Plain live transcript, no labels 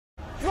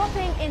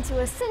Dropping into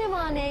a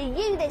cinema near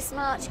you this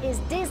March is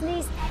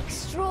Disney's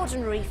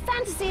extraordinary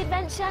fantasy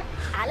adventure,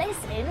 Alice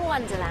in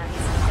Wonderland.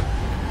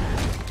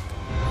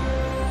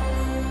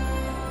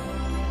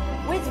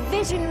 With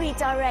visionary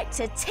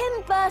director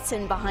Tim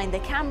Burton behind the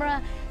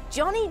camera,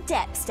 Johnny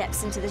Depp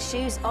steps into the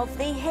shoes of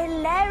the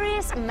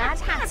hilarious Mad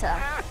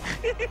Hatter.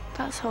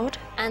 That's odd.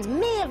 And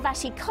Mia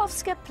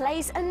Wasikowska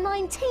plays a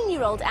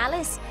 19-year-old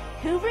Alice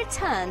who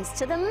returns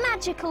to the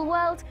magical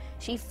world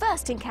she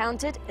first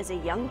encountered as a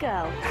young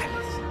girl.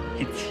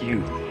 Alice, it's you.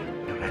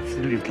 You're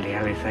absolutely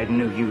Alice. I'd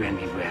know you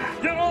anywhere.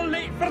 You're all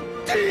late for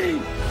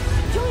tea!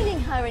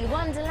 Joining her in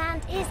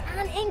Wonderland is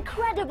an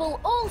incredible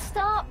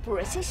all-star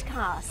British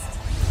cast.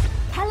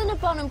 Helena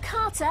Bonham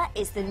Carter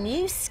is the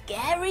new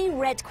scary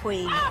Red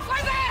Queen. Off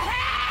with their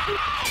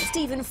head!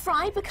 Stephen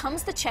Fry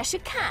becomes the Cheshire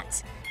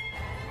Cat.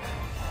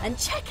 And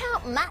check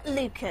out Matt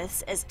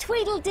Lucas as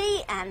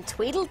Tweedledee and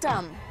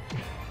Tweedledum.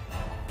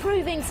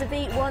 Proving to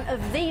be one of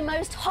the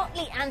most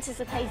hotly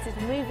anticipated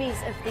movies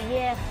of the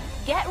year,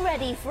 get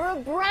ready for a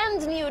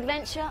brand new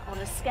adventure on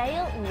a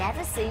scale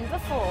never seen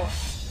before.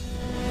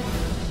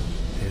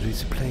 There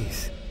is a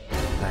place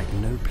like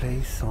no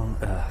place on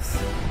earth.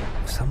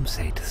 Some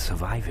say to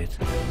survive it,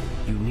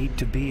 you need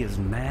to be as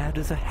mad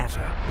as a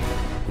hatter,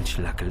 which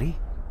luckily,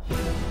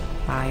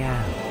 I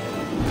am.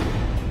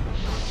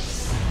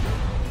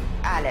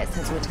 Alice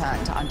has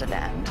returned to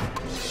Wonderland.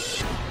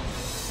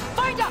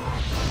 Find her!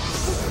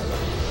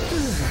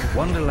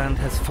 Wonderland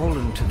has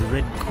fallen to the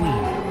Red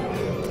Queen.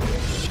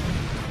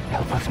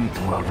 Help us meet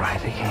the world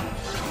right again.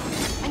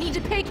 I need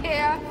a pig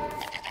here.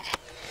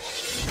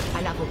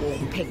 I love a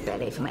warm pig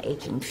belly for my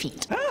aching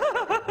feet.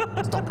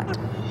 Stop that.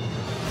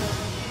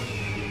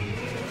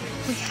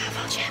 We have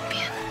our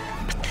champion,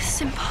 but this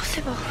is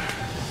impossible.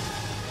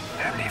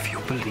 Only if you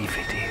believe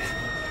it is.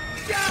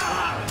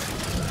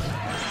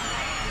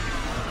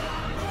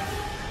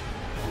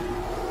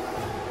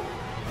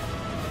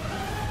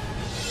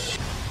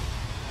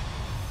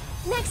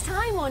 Next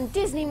time on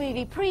Disney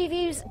Movie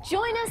Previews,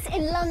 join us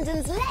in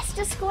London's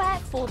Leicester Square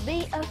for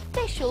the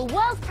official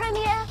world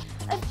premiere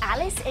of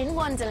Alice in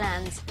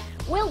Wonderland.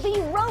 We'll be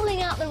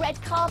rolling out the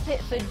red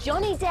carpet for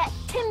Johnny Depp,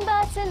 Tim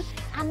Burton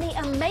and the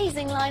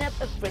amazing lineup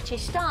of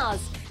British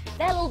stars.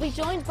 They'll all be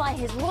joined by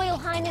His Royal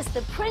Highness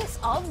the Prince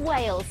of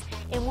Wales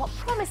in what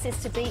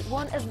promises to be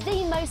one of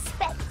the most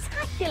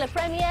spectacular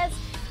premieres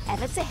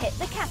ever to hit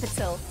the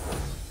capital.